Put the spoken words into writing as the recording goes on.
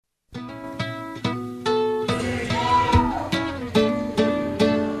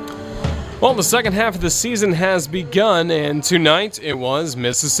Well, the second half of the season has begun, and tonight it was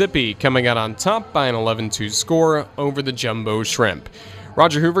Mississippi coming out on top by an 11-2 score over the Jumbo Shrimp.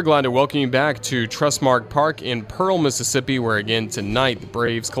 Roger Hoover, glad to welcome you back to Trustmark Park in Pearl, Mississippi, where again tonight the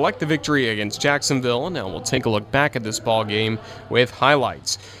Braves collect the victory against Jacksonville. Now we'll take a look back at this ball game with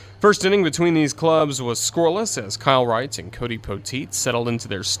highlights. First inning between these clubs was scoreless as Kyle Wright and Cody Poteet settled into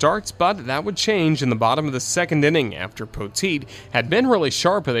their starts, but that would change in the bottom of the second inning after Poteet had been really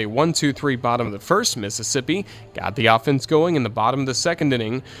sharp at a 1-2-3 bottom of the first. Mississippi got the offense going in the bottom of the second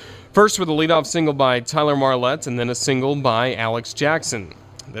inning, first with a leadoff single by Tyler Marlette and then a single by Alex Jackson.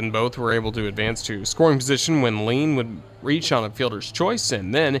 Then both were able to advance to scoring position when Lean would reach on a fielder's choice,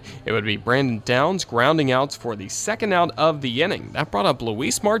 and then it would be Brandon Downs grounding out for the second out of the inning. That brought up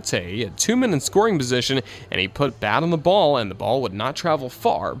Luis Marte at 2-man in scoring position, and he put bat on the ball, and the ball would not travel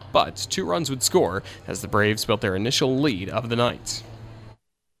far, but 2 runs would score as the Braves built their initial lead of the night.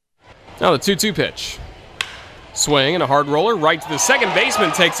 Now the 2-2 pitch. Swing and a hard roller right to the second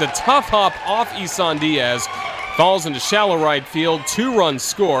baseman, takes a tough hop off Isan Diaz, falls into shallow right field, 2-run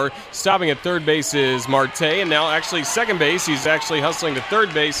score. Stopping at third base is Marte, and now actually second base. He's actually hustling to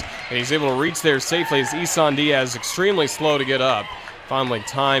third base, and he's able to reach there safely as Isan Diaz is extremely slow to get up. Finally,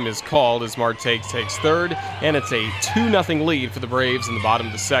 time is called as Marte takes third, and it's a 2-0 lead for the Braves in the bottom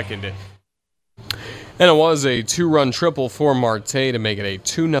of the second. And it was a 2-run triple for Marte to make it a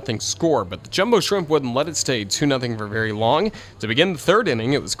 2-0 score, but the Jumbo Shrimp wouldn't let it stay 2-0 for very long. To begin the third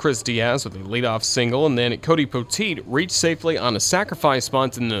inning, it was Chris Diaz with a leadoff single, and then Cody Poteet reached safely on a sacrifice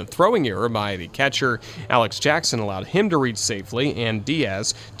bunt, and then a throwing error by the catcher Alex Jackson allowed him to reach safely and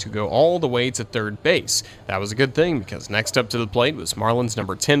Diaz to go all the way to third base. That was a good thing because next up to the plate was Marlins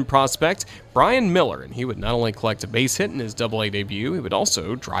number 10 prospect Brian Miller, and he would not only collect a base hit in his Double-A debut, he would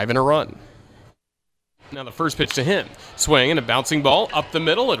also drive in a run. Now the first pitch to him. Swing and a bouncing ball up the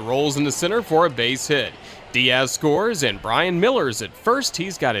middle. It rolls into center for a base hit. Diaz scores, and Brian Miller's at first.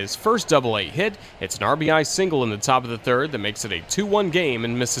 He's got his first Double-A hit. It's an RBI single in the top of the third that makes it a 2-1 game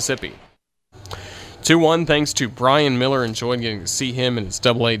in Mississippi. 2-1 thanks to Brian Miller. Enjoyed getting to see him in his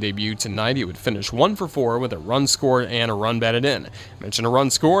Double-A debut tonight. He would finish 1 for 4 with a run scored and a run batted in. Mentioned a run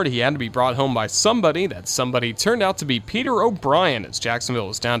scored, he had to be brought home by somebody. That somebody turned out to be Peter O'Brien as Jacksonville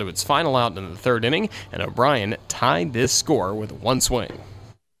was down to its final out in the third inning, and O'Brien tied this score with 1 swing.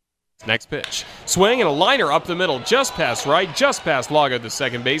 Next pitch. Swing and a liner up the middle, just past right, just past Lago, the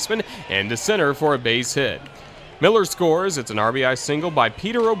second baseman, and to center for a base hit. Miller scores. It's an RBI single by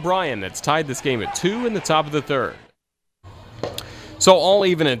Peter O'Brien that's tied this game at 2 in the top of the third. So all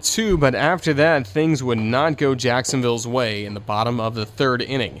even at 2, but after that, things would not go Jacksonville's way in the bottom of the third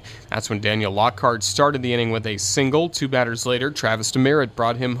inning. That's when Daniel Lockhart started the inning with a single. 2 batters later, Travis Demeritte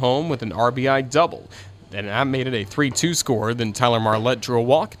brought him home with an RBI double. Then that made it a 3-2 score. Then Tyler Marlette drew a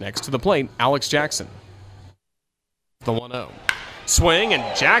walk. Next to the plate, Alex Jackson. The 1-0. Swing,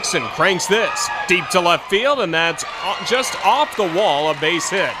 and Jackson cranks this deep to left field, and that's just off the wall, a base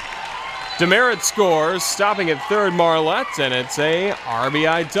hit. Demeritte scores, stopping at third Marlette, and it's a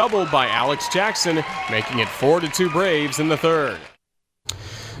RBI double by Alex Jackson, making it 4-2 Braves in the third.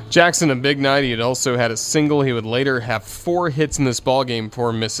 Jackson, a big night. He had also had a single. He would later have 4 hits in this ballgame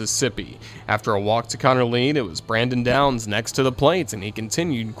for Mississippi. After a walk to Connor lead, it was Brandon Downs next to the plate, and he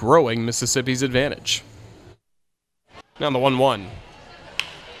continued growing Mississippi's advantage. Now the 1-1.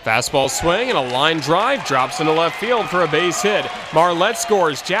 Fastball swing and a line drive, drops into left field for a base hit. Marlette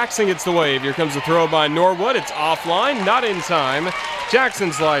scores. Jackson gets the wave. Here comes a throw by Norwood. It's offline, not in time.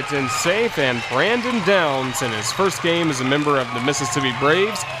 Jackson slides in safe, and Brandon Downs, in his first game as a member of the Mississippi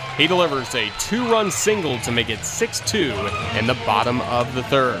Braves, he delivers a 2-run single to make it 6-2 in the bottom of the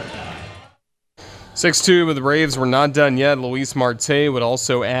third. 6-2, but the Braves were not done yet. Luis Marte would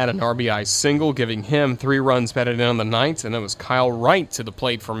also add an RBI single, giving him 3 runs batted in on the night, and it was Kyle Wright to the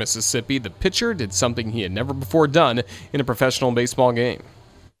plate for Mississippi. The pitcher did something he had never before done in a professional baseball game.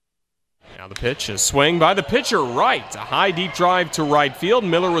 Now the pitch, a swing by the pitcher, Wright. A high deep drive to right field.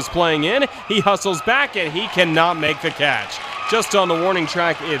 Miller was playing in. He hustles back, and he cannot make the catch. Just on the warning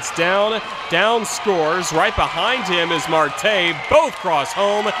track, it's down. Down scores. Right behind him is Marte. Both cross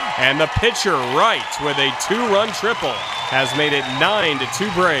home, and the pitcher, Wright, with a 2-run triple, has made it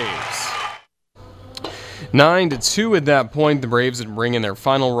 9-2 Braves. 9-2 at that point. The Braves would bring in their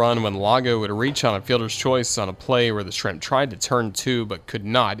final run when Lago would reach on a fielder's choice on a play where the Shrimp tried to turn two but could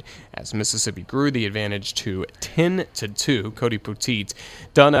not, as Mississippi grew the advantage to 10-2. Cody Poteet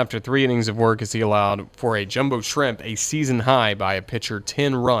done after 3 innings of work as he allowed for a Jumbo Shrimp a season high by a pitcher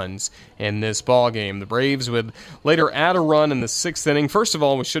 10 runs in this ball game. The Braves would later add a run in the 6th inning. First of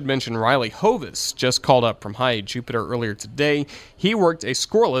all, we should mention Riley Hovis, just called up from High Jupiter earlier today. He worked a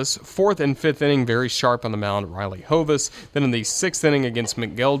scoreless 4th and 5th inning, very sharp on the mound, Riley Hovis. Then in the 6th inning against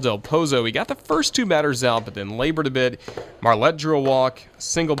Miguel Del Pozo, he got the first 2 batters out, but then labored a bit. Marlette drew a walk,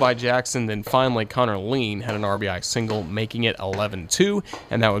 single by Jackson, then finally Connor Lean had an RBI single, making it 11-2,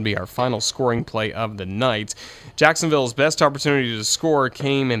 and that would be our final scoring play of the night. Jacksonville's best opportunity to score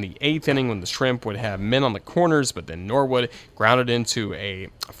came in the 8th inning when the Shrimp would have men on the corners, but then Norwood grounded into a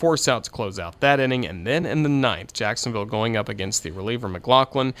force out to close out that inning. And then in the 9th, Jacksonville going up against the reliever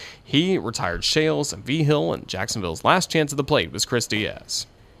McLaughlin. He retired Shales and V-Hill, and Jacksonville's last chance at the plate was Chris Diaz.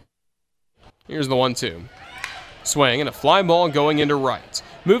 Here's the 1-2. Swing and a fly ball going into right.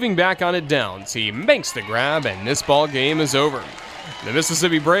 Moving back on it downs, he makes the grab, and this ball game is over. The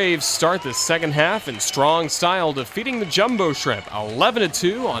Mississippi Braves start the second half in strong style, defeating the Jumbo Shrimp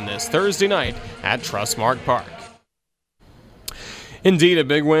 11-2 on this Thursday night at Trustmark Park. Indeed, a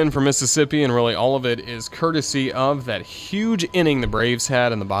big win for Mississippi, and really all of it is courtesy of that huge inning the Braves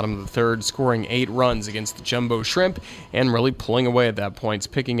had in the bottom of the 3rd, scoring 8 runs against the Jumbo Shrimp and really pulling away at that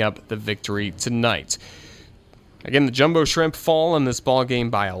point, picking up the victory tonight. Again, the Jumbo Shrimp fall in this ball game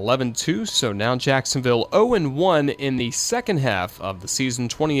by 11-2, so now Jacksonville 0-1 in the second half of the season,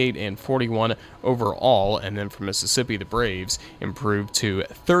 28-41 overall, and then for Mississippi, the Braves improved to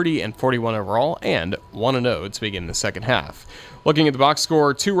 30-41 overall and 1-0 to begin the second half. Looking at the box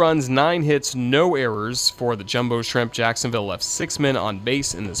score, 2 runs, 9 hits, no errors for the Jumbo Shrimp. Jacksonville left 6 men on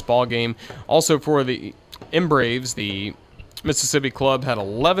base in this ball game. Also for the Braves, the Mississippi club had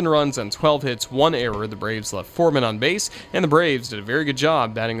 11 runs and 12 hits, 1 error. The Braves left 4 men on base, and the Braves did a very good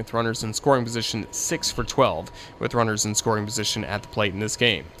job batting with runners in scoring position, 6 for 12, with runners in scoring position at the plate in this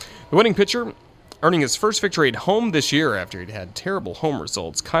game. The winning pitcher, earning his first victory at home this year after he'd had terrible home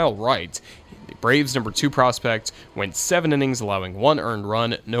results, Kyle Wright, the Braves' number 2 prospect, went 7 innings, allowing 1 earned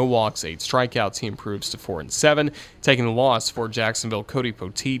run, no walks, 8 strikeouts. He improves to 4-7. Taking the loss for Jacksonville, Cody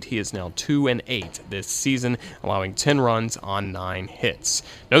Poteet, he is now 2-8 this season, allowing 10 runs on 9 hits.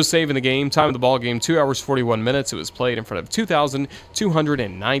 No save in the game. Time of the ball game, 2 hours 41 minutes. It was played in front of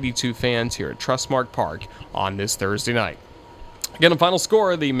 2,292 fans here at Trustmark Park on this Thursday night. Again, a final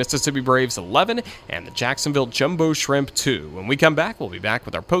score, the Mississippi Braves 11 and the Jacksonville Jumbo Shrimp 2. When we come back, we'll be back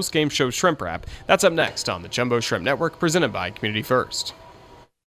with our post-game show Shrimp Wrap. That's up next on the Jumbo Shrimp Network, presented by Community First.